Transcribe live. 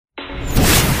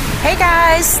Hey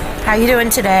guys, how you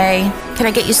doing today? Can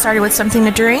I get you started with something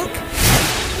to drink?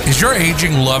 Is your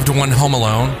aging loved one home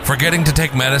alone, forgetting to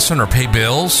take medicine or pay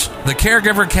bills? The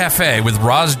Caregiver Cafe with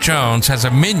Roz Jones has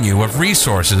a menu of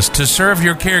resources to serve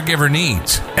your caregiver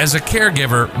needs. As a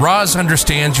caregiver, Roz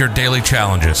understands your daily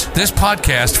challenges. This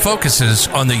podcast focuses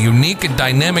on the unique and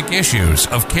dynamic issues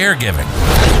of caregiving.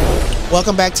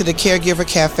 Welcome back to the Caregiver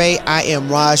Cafe. I am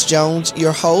Roz Jones,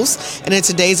 your host. And in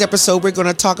today's episode, we're going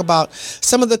to talk about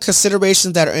some of the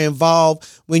considerations that are involved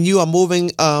when you are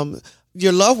moving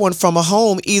your loved one from a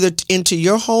home, either into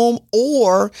your home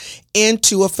or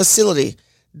into a facility.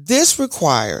 This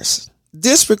requires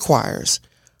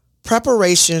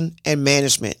preparation and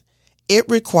management. It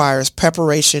requires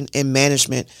preparation and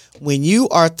management when you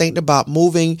are thinking about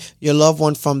moving your loved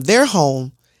one from their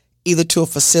home, either to a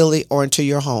facility or into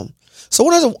your home. So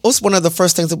what's one of the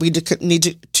first things that we need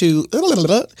to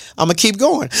I'm going to keep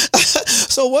going.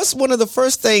 So what's one of the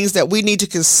first things that we need to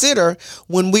consider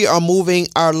when we are moving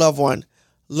our loved one?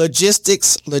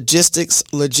 Logistics.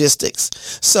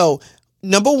 So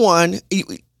number one, we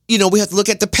have to look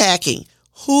at the packing.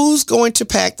 Who's going to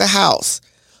pack the house?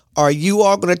 Are you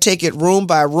all going to take it room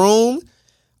by room?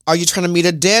 Are you trying to meet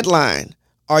a deadline?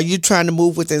 Are you trying to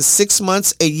move within 6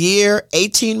 months, a year,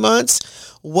 18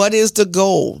 months? What is the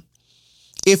goal?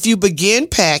 If you begin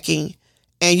packing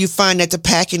and you find that the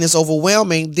packing is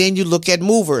overwhelming, then you look at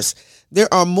movers.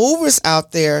 There are movers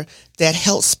out there that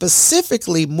help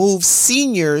specifically move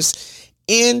seniors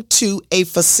into a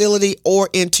facility or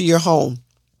into your home.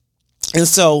 And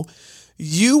so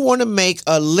you want to make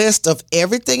a list of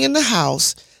everything in the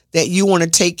house that you want to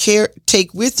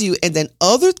take with you, and then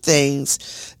other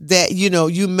things that,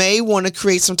 you may want to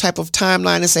create some type of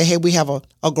timeline and say, hey, we have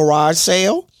a garage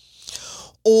sale,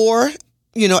 or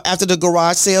after the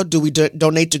garage sale, do we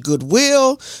donate to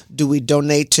Goodwill? Do we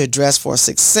donate to Dress for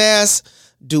Success?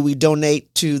 Do we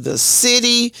donate to the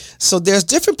city? So there's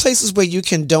different places where you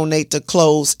can donate to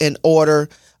clothes in order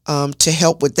to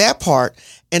help with that part.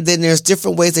 And then there's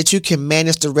different ways that you can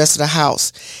manage the rest of the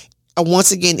house.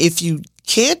 Once again, if you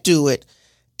can't do it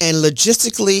and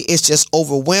logistically it's just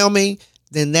overwhelming,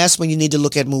 then that's when you need to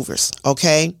look at movers,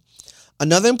 okay?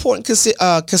 Another important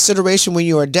consideration when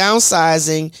you are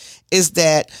downsizing is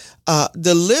that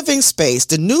the living space,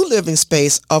 the new living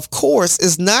space, of course,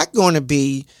 is not going to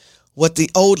be what the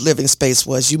old living space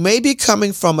was. You may be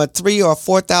coming from a 3,000 or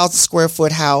 4,000 square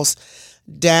foot house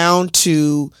down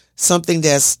to something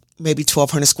that's maybe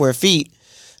 1,200 square feet.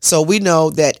 So we know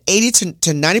that 80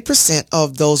 to 90%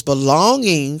 of those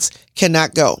belongings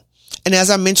cannot go. And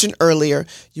as I mentioned earlier,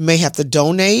 you may have to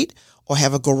donate or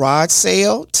have a garage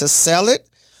sale to sell it,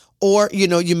 or,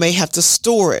 you may have to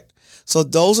store it. So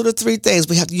those are the three things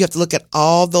you have to look at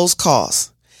all those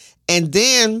costs. And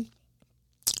then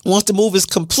once the move is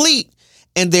complete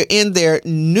and they're in their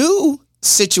new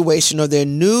situation or their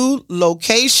new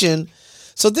location,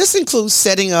 so this includes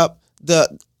setting up the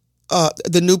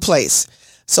new place.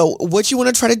 So what you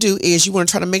want to try to do is you want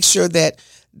to try to make sure that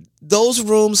those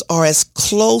rooms are as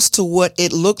close to what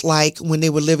it looked like when they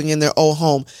were living in their old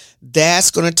home.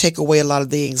 That's going to take away a lot of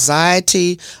the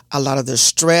anxiety, a lot of the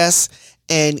stress,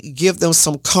 and give them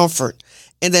some comfort.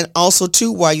 And then also,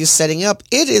 too, while you're setting up,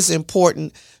 it is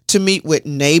important to meet with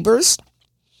neighbors,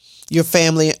 your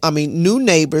family, new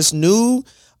neighbors, new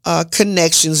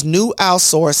connections, new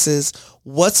outsources,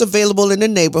 what's available in the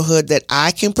neighborhood that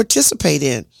I can participate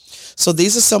in. So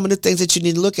these are some of the things that you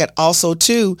need to look at. Also,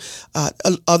 too,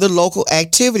 other local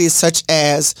activities such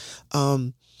as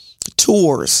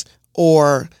tours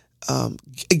or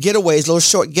getaways, little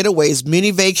short getaways, mini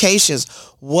vacations.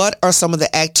 What are some of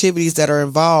the activities that are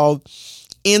involved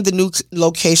in the new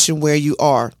location where you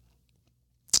are?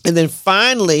 And then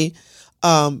finally,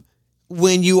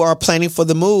 when you are planning for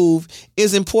the move,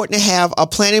 it's important to have a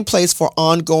plan in place for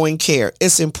ongoing care.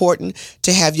 It's important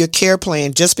to have your care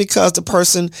plan. Just because the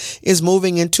person is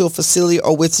moving into a facility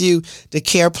or with you, the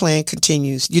care plan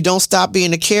continues. You don't stop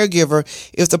being a caregiver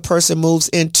if the person moves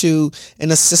into an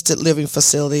assisted living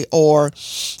facility or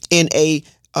in a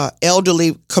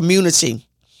elderly community.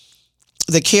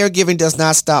 The caregiving does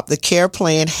not stop. The care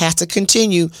plan has to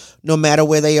continue no matter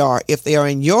where they are. If they are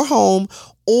in your home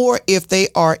or if they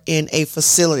are in a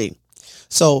facility.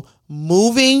 So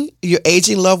moving your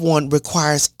aging loved one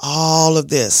requires all of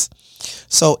this.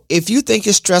 So if you think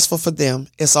it's stressful for them,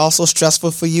 it's also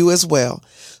stressful for you as well.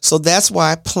 So that's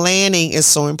why planning is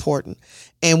so important.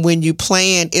 And when you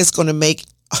plan, it's going to make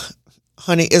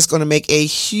a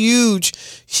huge,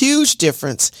 huge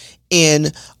difference in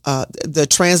the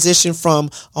transition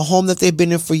from a home that they've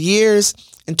been in for years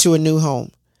into a new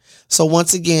home. So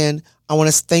once again, I want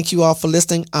to thank you all for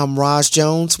listening. I'm Roz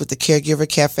Jones with the Caregiver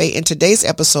Cafe. In today's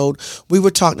episode, we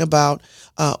were talking about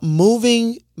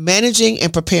managing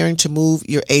and preparing to move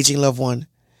your aging loved one.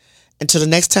 Until the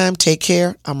next time, take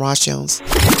care. I'm Roz Jones.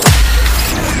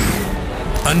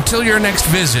 Until your next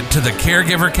visit to the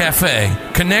Caregiver Cafe,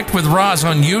 connect with Roz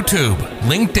on YouTube,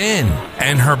 LinkedIn,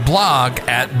 and her blog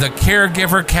at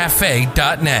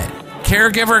thecaregivercafe.net.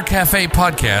 Caregiver Cafe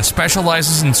podcast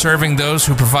specializes in serving those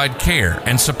who provide care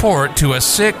and support to a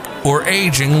sick or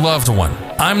aging loved one.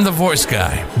 I'm the voice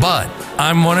guy, but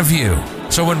I'm one of you.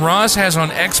 So when Roz has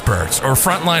on experts or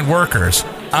frontline workers,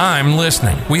 I'm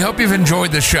listening. We hope you've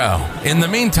enjoyed the show. In the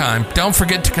meantime, don't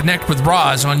forget to connect with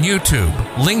Roz on YouTube,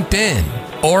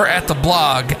 LinkedIn, or at the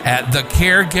blog at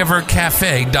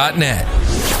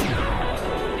thecaregivercafe.net.